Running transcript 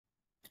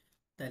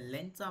The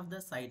length of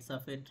the sides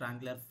of a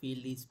triangular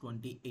field is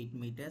 28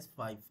 meters,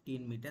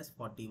 15 meters,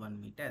 41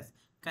 meters.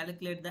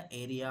 Calculate the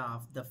area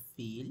of the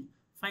field.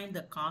 Find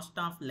the cost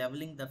of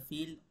leveling the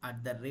field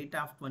at the rate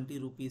of 20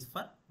 rupees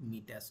per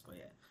meter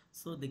square.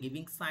 So the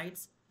giving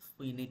sides,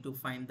 we need to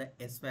find the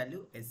S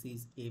value. S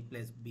is A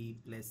plus B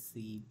plus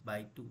C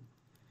by 2.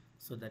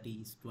 So that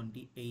is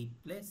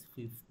 28 plus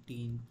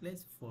 15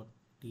 plus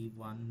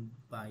 41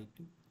 by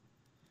 2.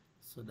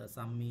 So the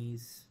sum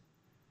is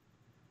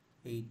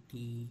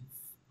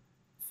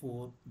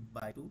 84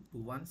 by 2, 2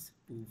 ones,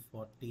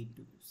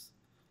 242s.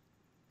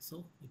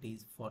 So it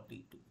is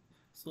 42.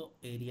 So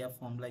area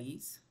formula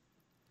is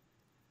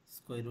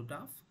square root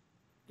of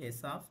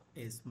S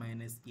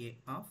minus A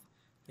of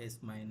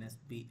S minus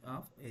B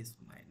of S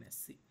minus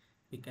C.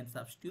 We can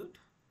substitute.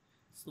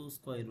 So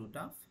square root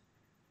of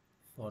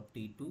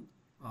 42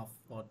 of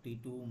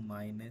 42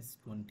 minus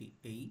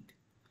 28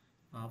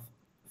 of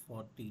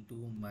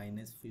 42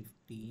 minus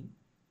 15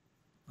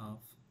 of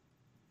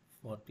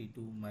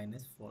 42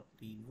 minus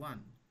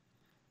 41.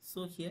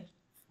 So here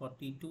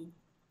 42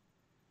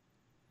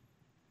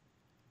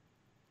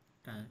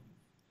 times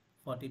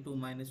 42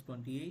 minus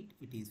 28,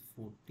 it is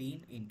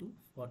 14 into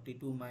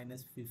 42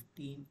 minus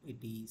 15,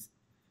 it is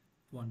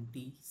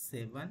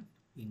 27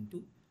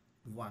 into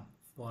 1.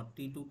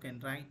 42 can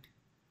write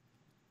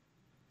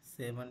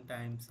 7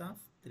 times of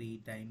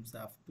 3 times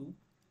of 2.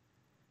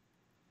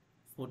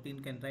 14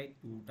 can write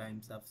 2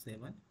 times of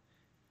 7.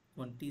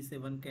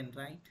 27 can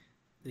write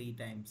 3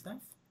 times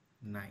of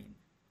 9.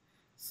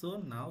 So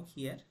now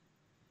here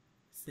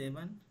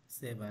 7,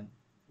 7,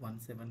 1,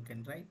 7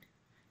 can write.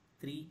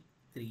 3,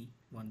 3,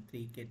 1,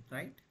 3 can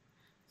write.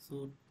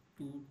 So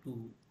 2,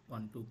 2,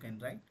 1, 2 can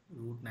write.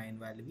 Root 9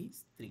 value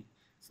is 3.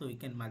 So we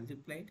can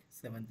multiply it.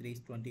 7, 3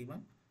 is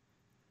 21.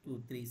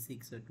 2, 3,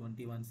 6,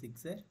 21,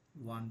 6,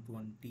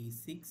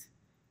 126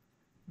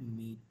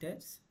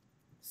 meters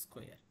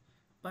square.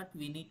 But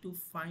we need to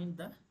find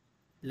the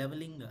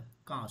leveling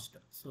cost.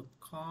 So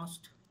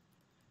cost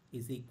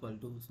is equal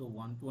to, so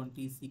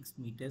 126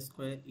 meters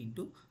square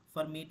into,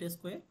 for meter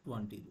square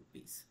 20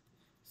 rupees.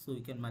 So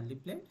we can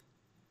multiply it.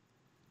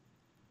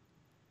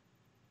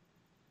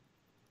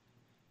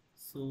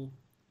 So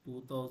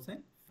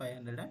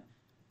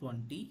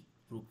 2520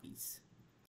 rupees.